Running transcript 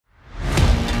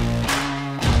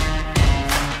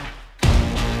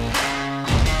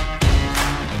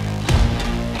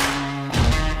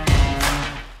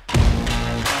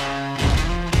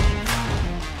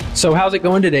So how's it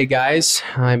going today, guys?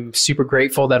 I'm super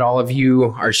grateful that all of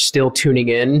you are still tuning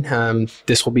in.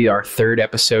 This will be our third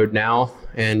episode now.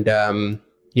 And,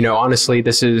 honestly,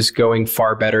 this is going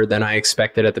far better than I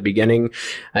expected at the beginning.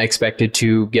 I expected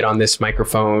to get on this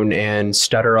microphone and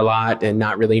stutter a lot and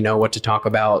not really know what to talk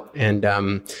about. And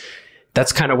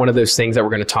that's kind of one of those things that we're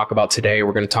going to talk about today.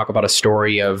 We're going to talk about a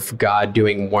story of God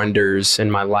doing wonders in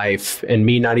my life and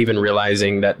me not even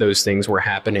realizing that those things were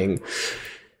happening.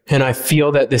 And I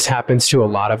feel that this happens to a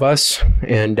lot of us.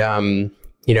 And,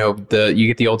 you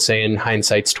get the old saying,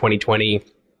 hindsight's 20/20.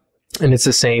 And it's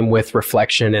the same with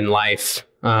reflection in life.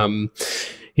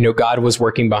 God was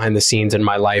working behind the scenes in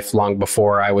my life long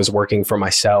before I was working for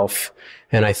myself.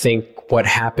 And I think what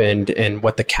happened and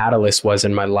what the catalyst was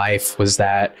in my life was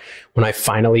that when I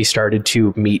finally started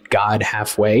to meet God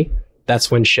halfway,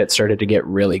 that's when shit started to get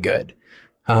really good.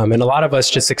 And a lot of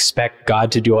us just expect God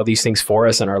to do all these things for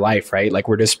us in our life, right? Like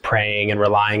we're just praying and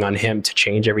relying on him to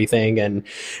change everything. And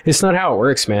it's not how it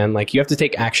works, man. Like you have to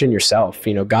take action yourself.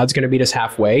 God's going to meet us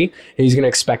halfway and he's going to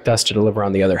expect us to deliver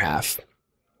on the other half.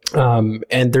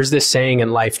 And there's this saying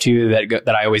in life too,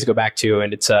 that I always go back to,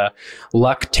 and it's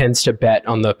luck tends to bet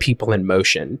on the people in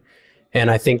motion. And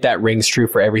I think that rings true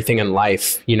for everything in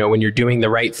life. When you're doing the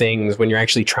right things, when you're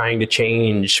actually trying to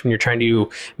change, when you're trying to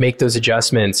make those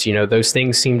adjustments, those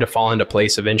things seem to fall into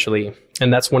place eventually.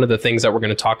 And that's one of the things that we're going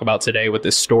to talk about today with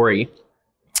this story.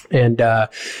 And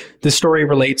this story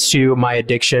relates to my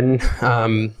addiction.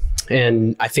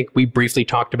 And I think we briefly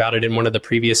talked about it in one of the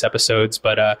previous episodes,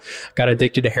 but got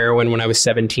addicted to heroin when I was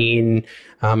 17.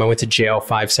 I went to jail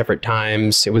 5 separate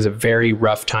times. It was a very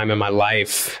rough time in my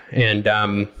life.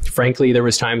 And frankly, there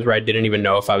was times where I didn't even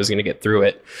know if I was going to get through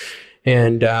it.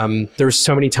 And there were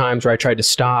so many times where I tried to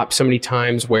stop, so many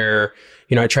times where,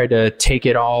 I tried to take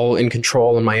it all in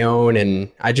control on my own,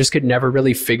 and I just could never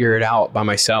really figure it out by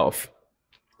myself.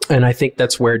 And I think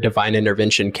that's where divine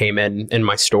intervention came in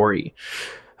my story.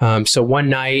 So one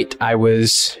night I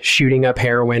was shooting up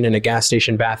heroin in a gas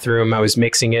station bathroom. I was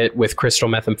mixing it with crystal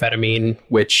methamphetamine,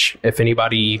 which if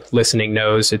anybody listening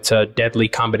knows, it's a deadly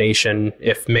combination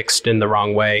if mixed in the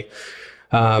wrong way.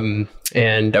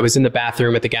 And I was in the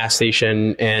bathroom at the gas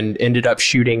station and ended up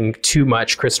shooting too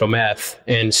much crystal meth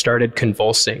and started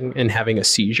convulsing and having a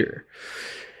seizure.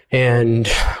 And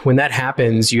when that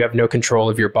happens, you have no control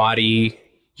of your body.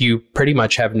 You pretty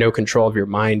much have no control of your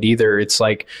mind either. It's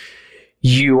like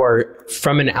you are,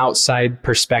 from an outside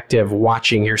perspective,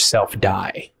 watching yourself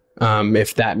die,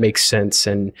 if that makes sense.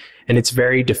 And it's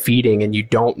very defeating and you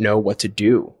don't know what to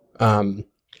do.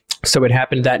 So it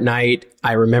happened that night.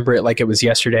 I remember it like it was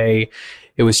yesterday.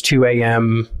 It was 2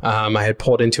 a.m. I had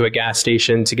pulled into a gas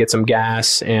station to get some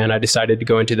gas, and I decided to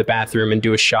go into the bathroom and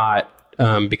do a shot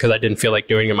because I didn't feel like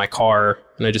doing it in my car.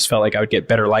 And I just felt like I would get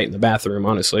better light in the bathroom,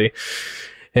 honestly.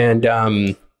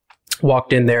 And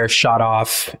walked in there, shot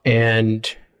off,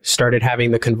 and started having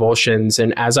the convulsions.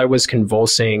 And as I was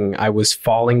convulsing, I was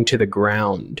falling to the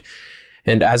ground.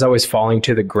 And as I was falling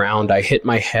to the ground, I hit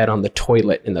my head on the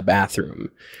toilet in the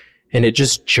bathroom. And it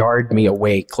just jarred me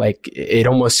awake. Like it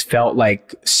almost felt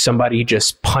like somebody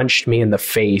just punched me in the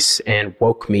face and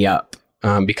woke me up.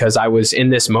 Because I was in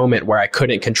this moment where I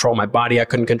couldn't control my body. I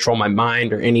couldn't control my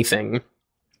mind or anything.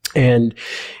 And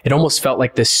it almost felt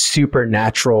like this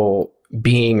supernatural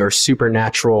being or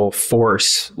supernatural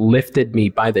force lifted me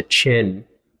by the chin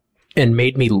and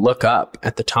made me look up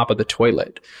at the top of the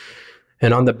toilet.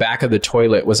 And on the back of the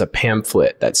toilet was a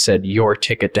pamphlet that said, "Your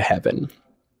ticket to heaven."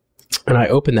 And I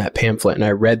opened that pamphlet and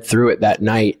I read through it that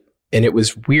night. And it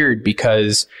was weird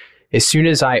because as soon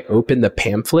as I opened the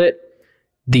pamphlet,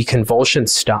 the convulsion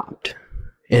stopped.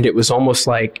 And it was almost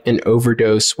like an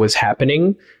overdose was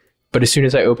happening. But as soon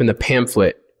as I opened the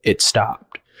pamphlet, it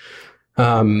stopped.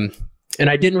 And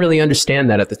I didn't really understand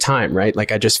that at the time, right?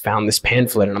 Like I just found this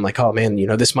pamphlet and I'm like, oh man,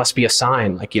 this must be a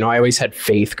sign. Like, I always had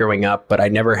faith growing up, but I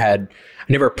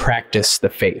never practiced the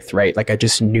faith, right? Like I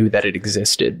just knew that it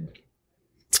existed.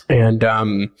 And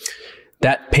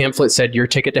that pamphlet said, "Your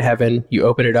ticket to heaven." You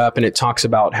open it up and it talks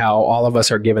about how all of us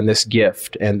are given this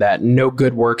gift and that no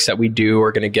good works that we do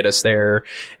are going to get us there.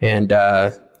 And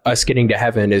us getting to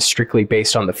heaven is strictly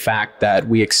based on the fact that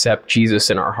we accept Jesus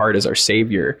in our heart as our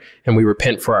Savior and we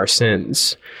repent for our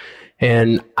sins.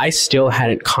 And I still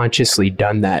hadn't consciously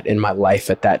done that in my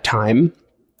life at that time.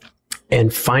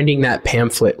 And finding that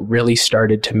pamphlet really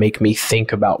started to make me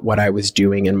think about what I was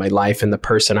doing in my life and the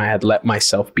person I had let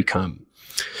myself become.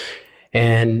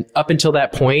 And up until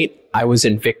that point, I was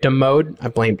in victim mode. I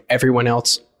blamed everyone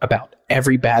else about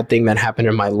every bad thing that happened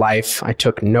in my life. I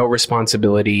took no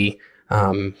responsibility.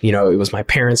 It was my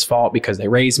parents' fault because they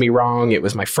raised me wrong. It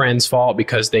was my friends' fault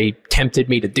because they tempted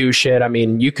me to do shit. I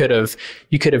mean, you could have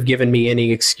given me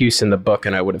any excuse in the book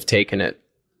and I would have taken it.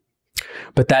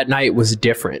 But that night was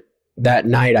different. That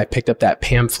night I picked up that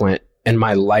pamphlet and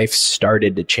my life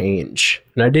started to change.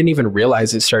 And I didn't even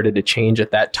realize it started to change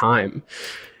at that time.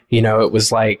 It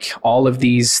was like all of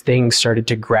these things started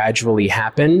to gradually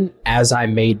happen as I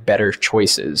made better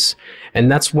choices. And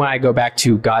that's when I go back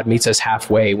to God meets us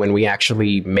halfway, when we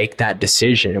actually make that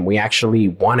decision and we actually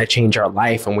want to change our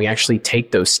life and we actually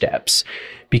take those steps.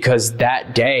 Because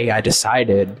that day I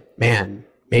decided, man,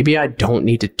 maybe I don't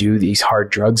need to do these hard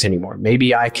drugs anymore.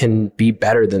 Maybe I can be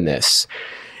better than this.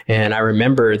 And I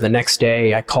remember the next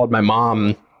day I called my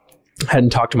mom.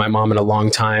 Hadn't talked to my mom in a long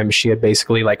time. She had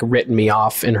basically written me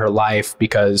off in her life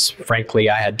because frankly,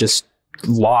 I had just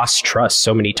lost trust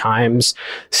so many times,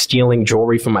 stealing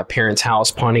jewelry from my parents'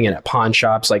 house, pawning it at pawn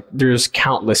shops. There's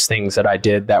countless things that I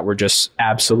did that were just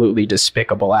absolutely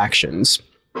despicable actions.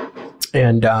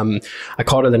 And I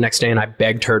called her the next day and I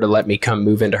begged her to let me come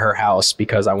move into her house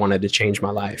because I wanted to change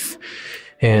my life.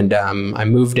 And I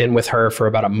moved in with her for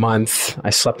about a month. I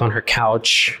slept on her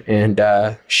couch and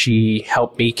she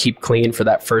helped me keep clean for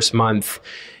that first month.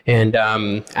 And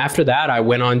after that, I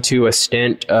went on to a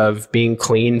stint of being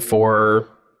clean for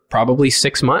probably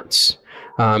 6 months.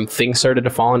 Things started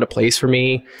to fall into place for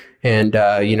me. And,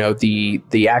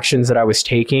 the actions that I was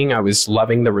taking, I was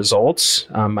loving the results.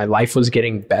 My life was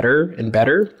getting better and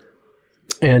better.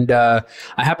 And I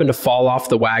happened to fall off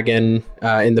the wagon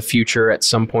in the future at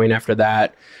some point after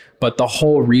that. But the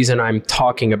whole reason I'm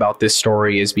talking about this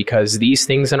story is because these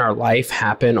things in our life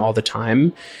happen all the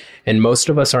time. And most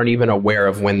of us aren't even aware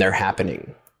of when they're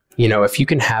happening. If you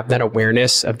can have that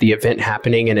awareness of the event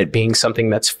happening and it being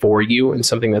something that's for you and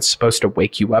something that's supposed to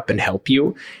wake you up and help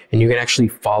you, and you can actually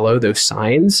follow those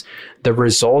signs, the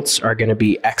results are going to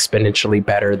be exponentially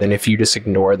better than if you just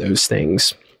ignore those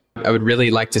things. I would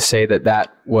really like to say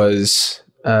that was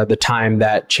the time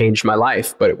that changed my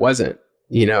life, but it wasn't.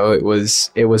 It was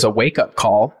a wake-up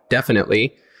call,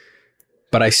 definitely,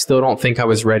 but I still don't think I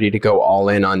was ready to go all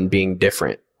in on being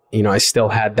different. I still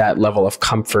had that level of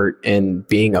comfort in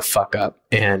being a fuck up,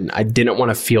 and I didn't want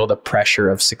to feel the pressure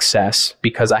of success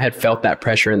because I had felt that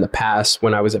pressure in the past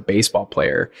when I was a baseball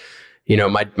player.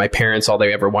 My parents, all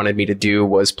they ever wanted me to do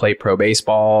was play pro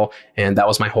baseball. And that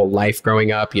was my whole life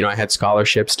growing up. I had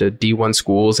scholarships to D1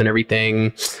 schools and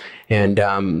everything. And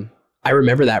I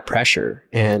remember that pressure.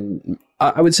 And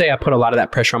I would say I put a lot of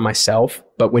that pressure on myself.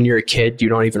 But when you're a kid, you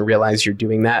don't even realize you're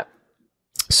doing that.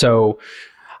 So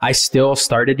I still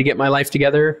started to get my life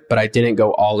together, but I didn't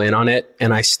go all in on it.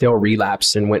 And I still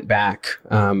relapsed and went back.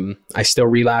 I still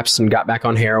relapsed and got back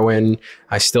on heroin.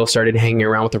 I still started hanging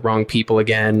around with the wrong people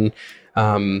again.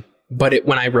 But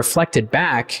when I reflected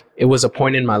back, it was a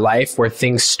point in my life where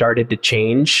things started to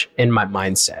change in my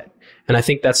mindset. And I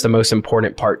think that's the most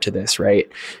important part to this, right?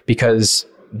 Because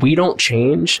we don't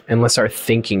change unless our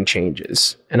thinking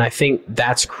changes. And I think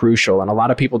that's crucial. And a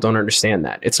lot of people don't understand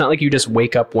that. It's not like you just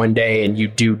wake up one day and you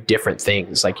do different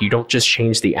things. You don't just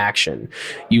change the action.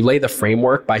 You lay the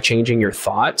framework by changing your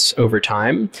thoughts over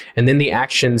time. And then the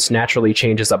actions naturally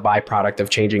change as a byproduct of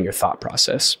changing your thought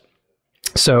process.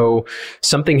 So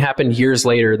something happened years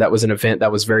later that was an event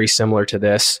that was very similar to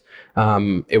this.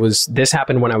 This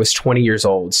happened when I was 20 years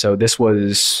old. So this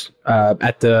was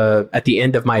at the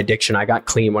end of my addiction. I got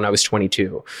clean when I was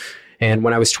 22. And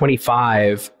when I was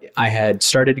 25, I had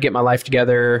started to get my life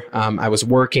together. I was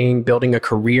working, building a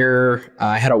career.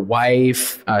 I had a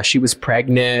wife. She was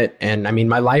pregnant. And I mean,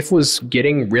 my life was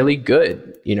getting really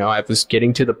good. I was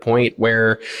getting to the point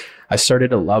where I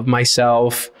started to love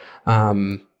myself.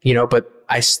 But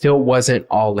I still wasn't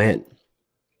all in.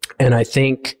 And I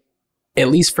think, at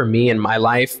least for me in my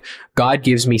life, God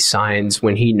gives me signs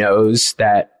when he knows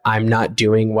that I'm not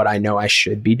doing what I know I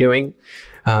should be doing.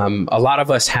 A lot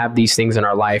of us have these things in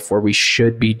our life where we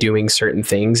should be doing certain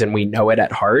things and we know it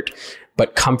at heart,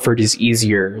 but comfort is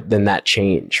easier than that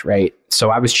change, right? So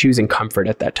I was choosing comfort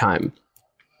at that time.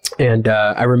 And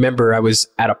I remember I was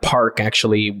at a park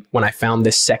actually when I found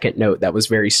this second note that was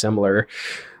very similar.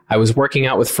 I was working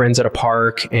out with friends at a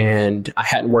park and I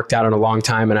hadn't worked out in a long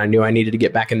time and I knew I needed to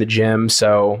get back in the gym.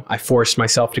 So I forced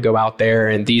myself to go out there,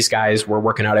 and these guys were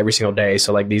working out every single day.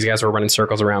 So these guys were running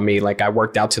circles around me. I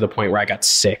worked out to the point where I got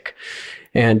sick.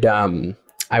 And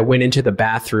I went into the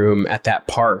bathroom at that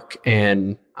park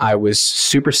and I was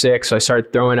super sick. So I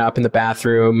started throwing up in the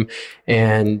bathroom.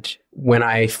 And when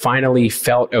I finally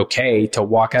felt okay to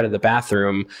walk out of the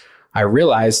bathroom, I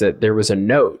realized that there was a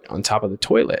note on top of the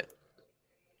toilet.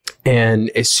 And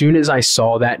as soon as I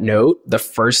saw that note, the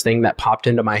first thing that popped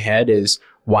into my head is,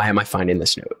 why am I finding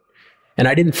this note? And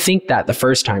I didn't think that the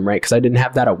first time, right? Because I didn't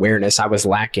have that awareness. I was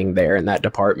lacking there in that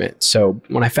department. So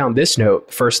when I found this note,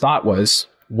 the first thought was,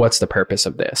 what's the purpose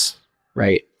of this,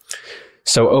 right?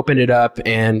 So opened it up,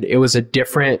 and it was a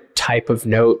different type of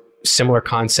note, similar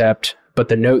concept, but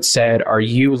the note said, are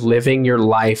you living your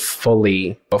life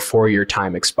fully before your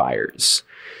time expires?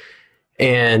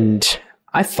 And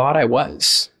I thought I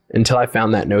was, until I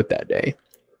found that note that day.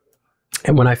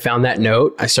 And when I found that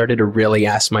note, I started to really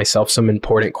ask myself some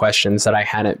important questions that I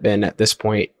hadn't been at this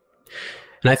point.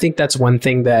 And I think that's one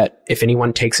thing that if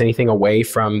anyone takes anything away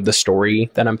from the story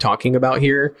that I'm talking about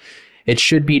here, it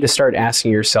should be to start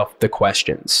asking yourself the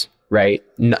questions, right?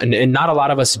 And not a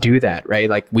lot of us do that, right?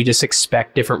 Like we just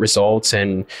expect different results,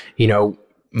 and, you know,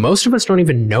 most of us don't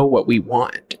even know what we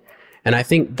want. And I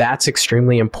think that's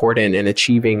extremely important in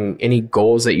achieving any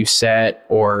goals that you set,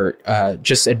 or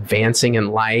just advancing in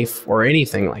life or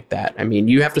anything like that. I mean,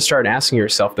 you have to start asking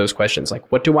yourself those questions,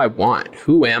 like, what do I want?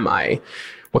 Who am I?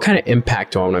 What kind of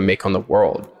impact do I want to make on the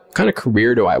world? What kind of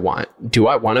career do I want? Do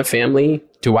I want a family?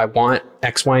 Do I want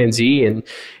X, Y, and Z? And,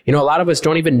 you know, a lot of us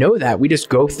don't even know that. We just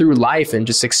go through life and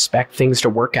just expect things to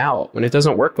work out when it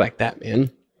doesn't work like that,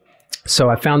 man. So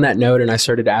I found that note and I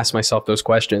started to ask myself those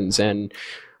questions, and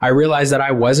I realized that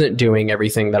I wasn't doing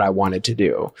everything that I wanted to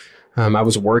do. I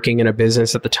was working in a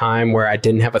business at the time where I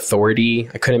didn't have authority.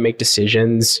 I couldn't make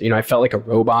decisions. You know, I felt like a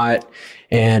robot,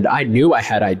 and I knew I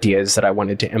had ideas that I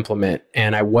wanted to implement,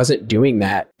 and I wasn't doing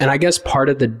that. And I guess part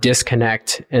of the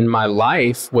disconnect in my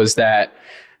life was that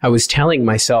I was telling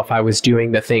myself I was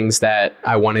doing the things that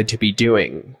I wanted to be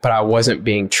doing, but I wasn't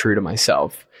being true to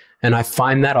myself. And I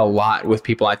find that a lot with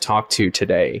people I talk to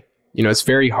today. You know, it's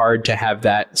very hard to have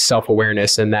that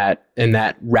self-awareness and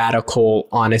that radical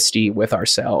honesty with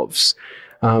ourselves,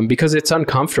 because it's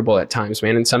uncomfortable at times,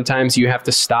 man. And sometimes you have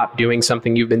to stop doing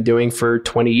something you've been doing for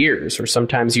 20 years, or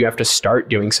sometimes you have to start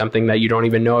doing something that you don't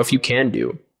even know if you can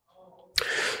do.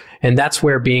 And that's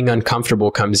where being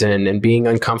uncomfortable comes in. And being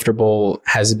uncomfortable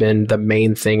has been the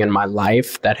main thing in my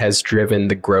life that has driven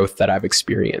the growth that I've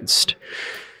experienced.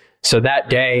 So that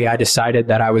day, I decided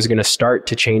that I was going to start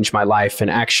to change my life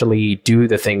and actually do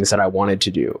the things that I wanted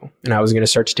to do. And I was going to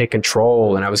start to take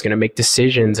control, and I was going to make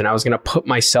decisions, and I was going to put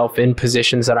myself in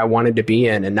positions that I wanted to be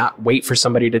in and not wait for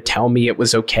somebody to tell me it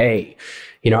was okay.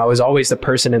 You know, I was always the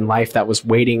person in life that was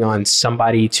waiting on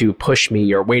somebody to push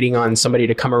me, or waiting on somebody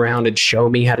to come around and show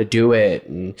me how to do it.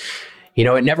 And, you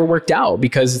know, it never worked out,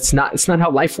 because it's not how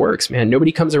life works, man.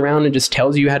 Nobody comes around and just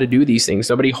tells you how to do these things.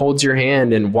 Nobody holds your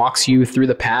hand and walks you through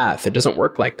the path. It doesn't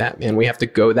work like that, man. We have to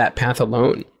go that path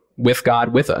alone, with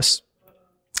God with us.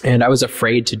 And I was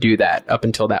afraid to do that up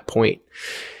until that point.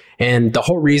 And the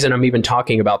whole reason I'm even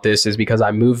talking about this is because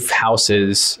I moved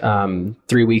houses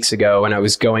 3 weeks ago, and I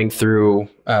was going through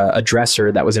a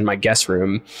dresser that was in my guest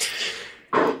room.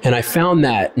 And I found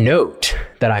that note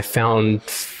that I found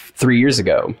 3 years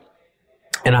ago.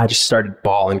 And I just started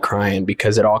bawling, crying,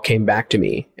 because it all came back to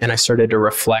me. And I started to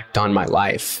reflect on my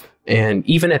life. And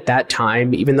even at that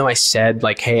time, even though I said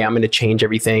like, hey, I'm going to change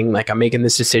everything, like I'm making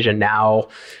this decision now,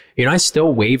 you know, I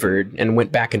still wavered and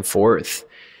went back and forth.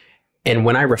 And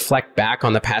when I reflect back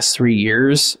on the past 3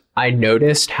 years, I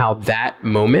noticed how that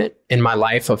moment in my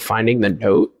life of finding the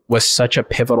note was such a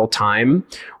pivotal time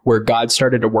where God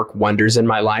started to work wonders in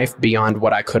my life beyond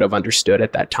what I could have understood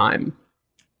at that time.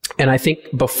 And I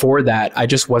think before that, I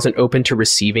just wasn't open to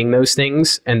receiving those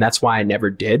things. And that's why I never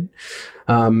did.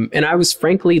 And I was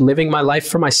frankly living my life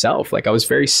for myself. Like I was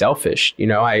very selfish. You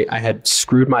know, I had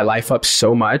screwed my life up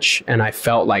so much, and I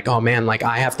felt like, oh man, like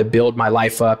I have to build my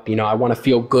life up. You know, I want to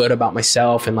feel good about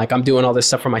myself, and like I'm doing all this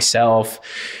stuff for myself.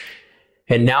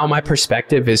 And now my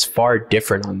perspective is far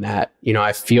different on that. You know,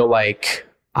 I feel like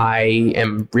I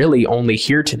am really only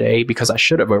here today because I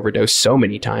should have overdosed so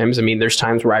many times. I mean, there's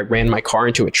times where I ran my car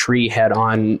into a tree head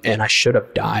on and I should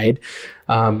have died.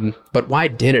 But why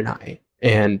didn't I?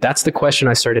 And that's the question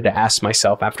I started to ask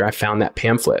myself after I found that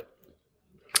pamphlet.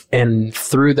 And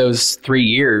through those 3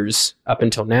 years up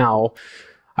until now,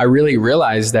 I really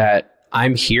realized that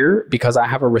I'm here because I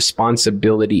have a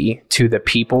responsibility to the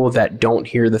people that don't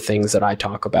hear the things that I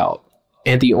talk about.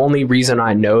 And the only reason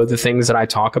I know the things that I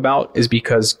talk about is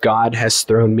because God has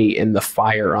thrown me in the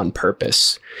fire on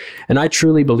purpose. And I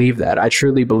truly believe that. I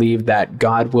truly believe that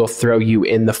God will throw you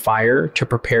in the fire to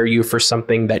prepare you for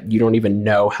something that you don't even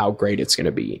know how great it's going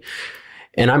to be.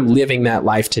 And I'm living that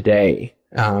life today.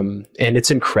 And it's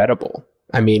incredible.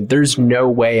 I mean, there's no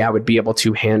way I would be able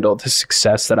to handle the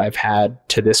success that I've had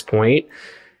to this point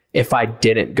if I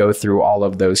didn't go through all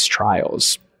of those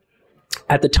trials.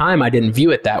 At the time, I didn't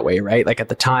view it that way, right? Like at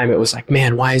the time, it was like,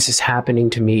 man, why is this happening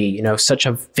to me? You know, such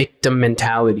a victim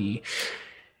mentality.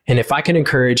 And if I can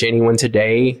encourage anyone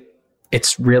today,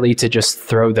 it's really to just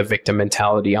throw the victim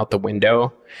mentality out the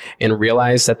window and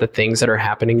realize that the things that are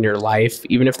happening in your life,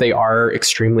 even if they are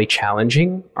extremely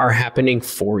challenging, are happening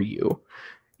for you.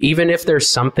 Even if there's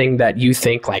something that you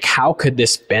think like, how could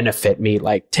this benefit me?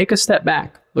 Like, take a step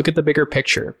back, look at the bigger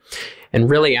picture, and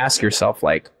really ask yourself,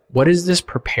 like, what is this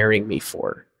preparing me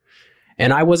for?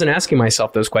 And I wasn't asking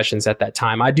myself those questions at that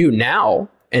time. I do now.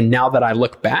 And now that I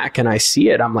look back and I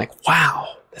see it, I'm like,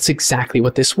 wow, that's exactly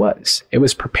what this was. It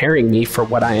was preparing me for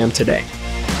what I am today.